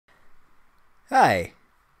Hi.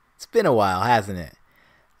 It's been a while, hasn't it?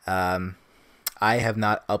 Um, I have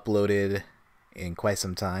not uploaded in quite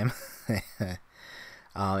some time.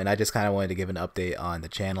 And I just kind of wanted to give an update on the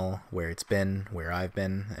channel, where it's been, where I've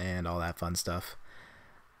been, and all that fun stuff.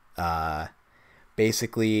 Uh,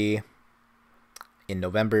 Basically, in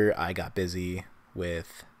November, I got busy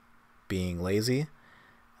with being lazy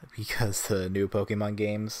because the new Pokemon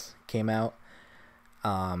games came out.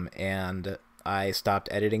 And I stopped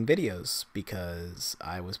editing videos because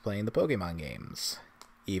I was playing the Pokemon games,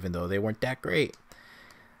 even though they weren't that great.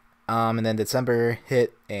 And then December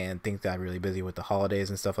hit, and things got really busy with the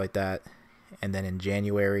holidays and stuff like that. And then in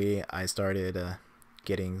January, I started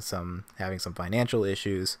having some financial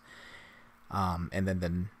issues. And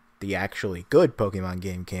then the actually good Pokemon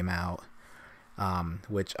game came out,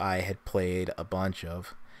 which I had played a bunch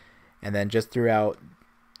of. And then just throughout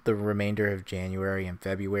the remainder of January and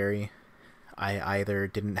February, I either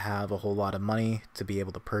didn't have a whole lot of money to be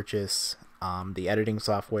able to purchase the editing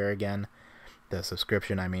software again, the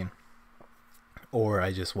subscription, I mean, or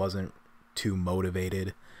I just wasn't too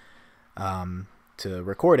motivated to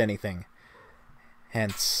record anything.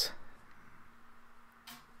 Hence,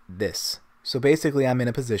 this. So basically, I'm in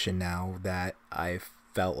a position now that I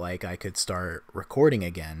felt like I could start recording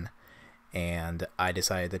again, and I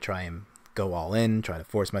decided to try and go all in, try to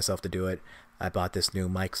force myself to do it. I bought this new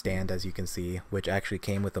mic stand, as you can see, which actually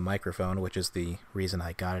came with a microphone, which is the reason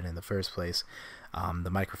I got it in the first place.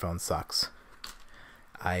 The microphone sucks.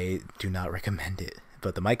 I do not recommend it,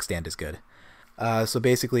 but the mic stand is good. So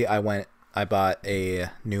basically, I bought a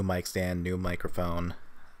new mic stand, new microphone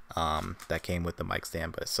that came with the mic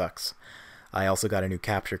stand, but it sucks. I also got a new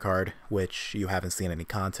capture card, which you haven't seen any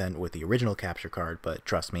content with the original capture card, but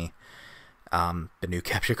trust me, the new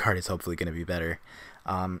capture card is hopefully going to be better.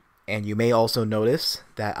 And you may also notice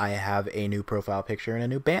that I have a new profile picture and a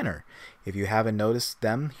new banner. If you haven't noticed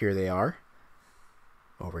them, here they are.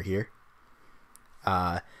 Over here.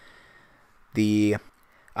 I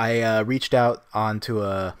reached out onto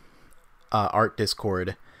a art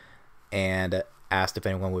Discord and asked if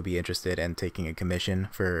anyone would be interested in taking a commission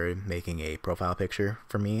for making a profile picture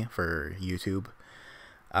for me for YouTube.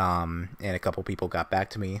 And a couple people got back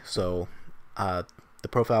to me. So the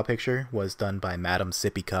profile picture was done by Madam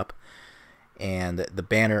Sippycup, and the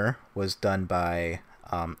banner was done by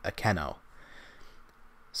Akeno.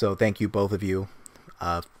 So thank you, both of you,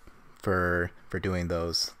 for doing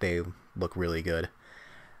those. They look really good.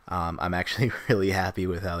 I'm actually really happy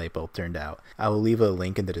with how they both turned out. I will leave a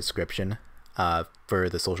link in the description for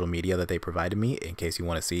the social media that they provided me in case you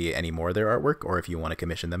want to see any more of their artwork, or if you want to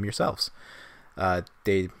commission them yourselves.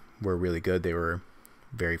 They were really good. They were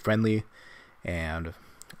very friendly and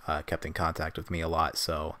kept in contact with me a lot,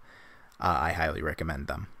 so I highly recommend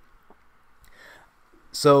them.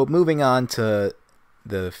 So moving on to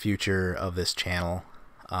the future of this channel,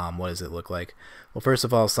 what does it look like? Well, first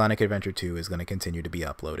of all, Sonic Adventure 2 is going to continue to be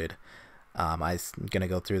uploaded. I'm going to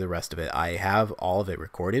go through the rest of it. I have all of it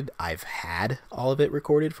recorded. I've had all of it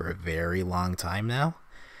recorded for a very long time now.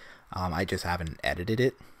 I just haven't edited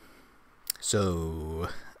it. So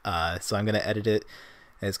I'm going to edit it,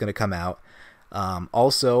 and it's going to come out.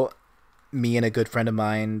 Also, me and a good friend of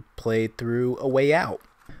mine played through A Way Out,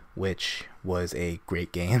 which was a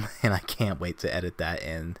great game, and I can't wait to edit that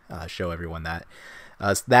and show everyone that.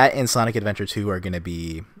 That and Sonic Adventure 2 are going to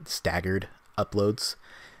be staggered uploads,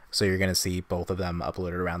 so you're going to see both of them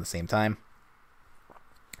uploaded around the same time.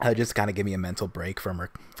 Just kind of give me a mental break from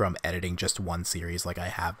editing just one series like I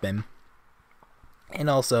have been. And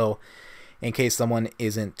also, in case someone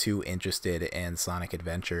isn't too interested in Sonic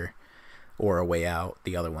Adventure or A Way Out,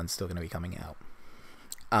 the other one's still going to be coming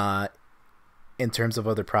out. In terms of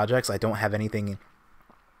other projects, I don't have anything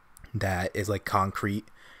that is like concrete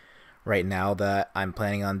right now that I'm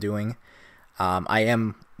planning on doing. I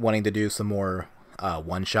am wanting to do some more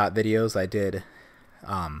one-shot videos. I did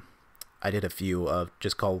a few of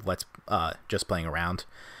just called Just Playing Around.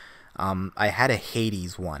 I had a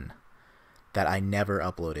Hades one that I never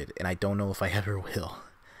uploaded, and I don't know if I ever will.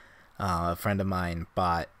 A friend of mine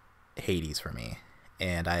bought Hades for me,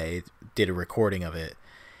 and I did a recording of it,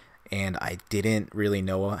 and I didn't really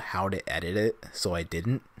know how to edit it, so I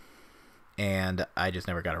didn't, and I just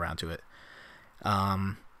never got around to it.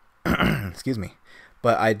 Excuse me.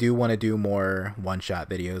 But I do want to do more one-shot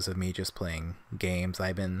videos of me just playing games.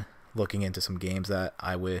 I've been looking into some games that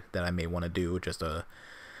I may want to do just a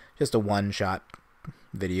one-shot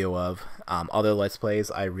video of. Other Let's Plays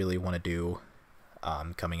I really want to do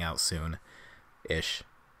coming out soon-ish.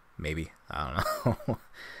 Maybe. I don't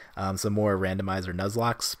know. Some more randomizer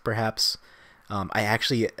Nuzlocks, perhaps. I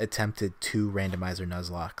actually attempted 2 randomizer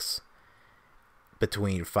Nuzlocks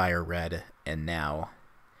between Fire Red and now.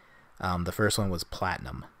 The first one was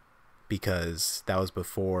Platinum, because that was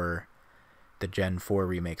before the Gen 4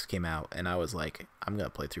 remakes came out, and I was like, I'm going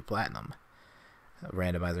to play through Platinum.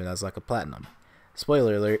 Randomizer Nuzlocke of Platinum.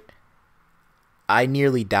 Spoiler alert, I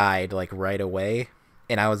nearly died like right away,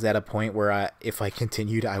 and I was at a point where if I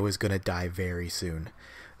continued, I was going to die very soon.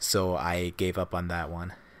 So I gave up on that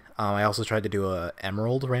one. I also tried to do a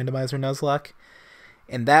Emerald Randomizer Nuzlocke,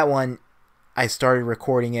 and that one, I started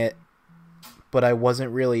recording it, but I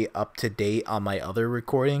wasn't really up to date on my other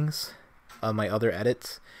recordings, on my other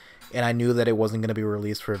edits, and I knew that it wasn't going to be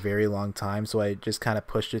released for a very long time, so I just kind of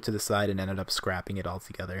pushed it to the side and ended up scrapping it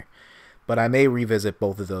altogether. But I may revisit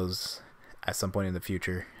both of those at some point in the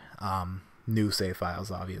future. New save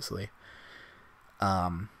files, obviously.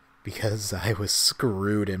 Because I was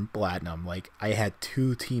screwed in Platinum. Like, I had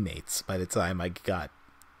 2 teammates by the time I got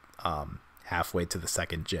halfway to the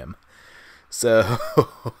second gym. So,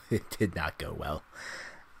 it did not go well.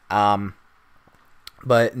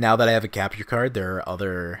 But now that I have a capture card, there are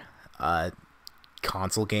other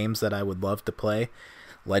console games that I would love to play.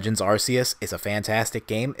 Legends Arceus is a fantastic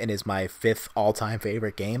game and is my 5th all-time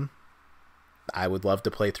favorite game. I would love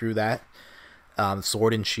to play through that.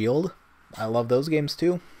 Sword and Shield, I love those games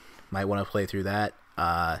too. Might want to play through that.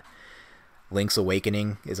 Link's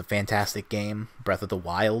Awakening is a fantastic game. Breath of the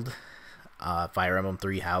Wild, Fire Emblem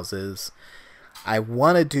Three Houses. I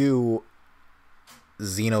want to do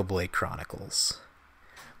Xenoblade Chronicles,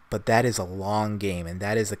 but that is a long game, and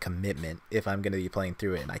that is a commitment if I'm going to be playing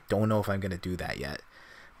through it, and I don't know if I'm going to do that yet.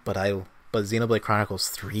 But Xenoblade Chronicles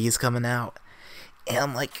 3 is coming out, and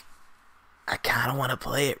I'm like, I kind of want to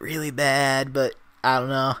play it really bad, but I don't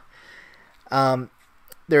know.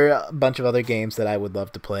 There are a bunch of other games that I would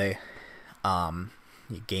love to play.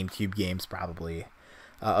 GameCube games, probably.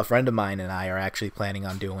 A friend of mine and I are actually planning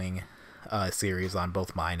on doing a series on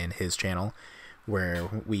both mine and his channel where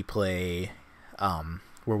we play,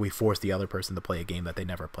 where we force the other person to play a game that they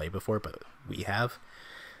never played before, but we have.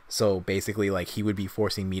 So basically, like, he would be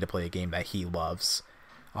forcing me to play a game that he loves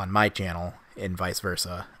on my channel and vice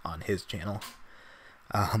versa on his channel.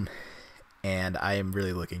 And I am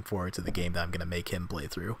really looking forward to the game that I'm going to make him play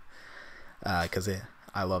through, because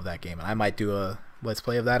I love that game, and I might do a Let's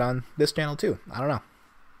Play of that on this channel too. I don't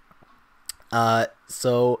know.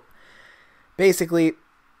 So basically,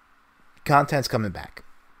 content's coming back.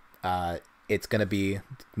 It's going to be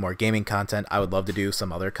more gaming content. I would love to do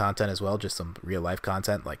some other content as well, just some real life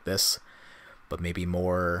content like this, but maybe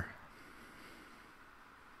more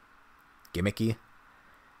gimmicky.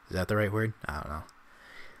 Is that the right word? I don't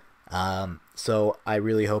know. So I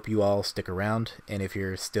really hope you all stick around, and if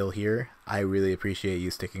you're still here, I really appreciate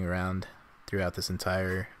you sticking around throughout this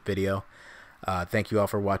entire video. Thank you all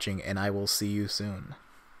for watching, and I will see you soon.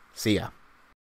 See ya.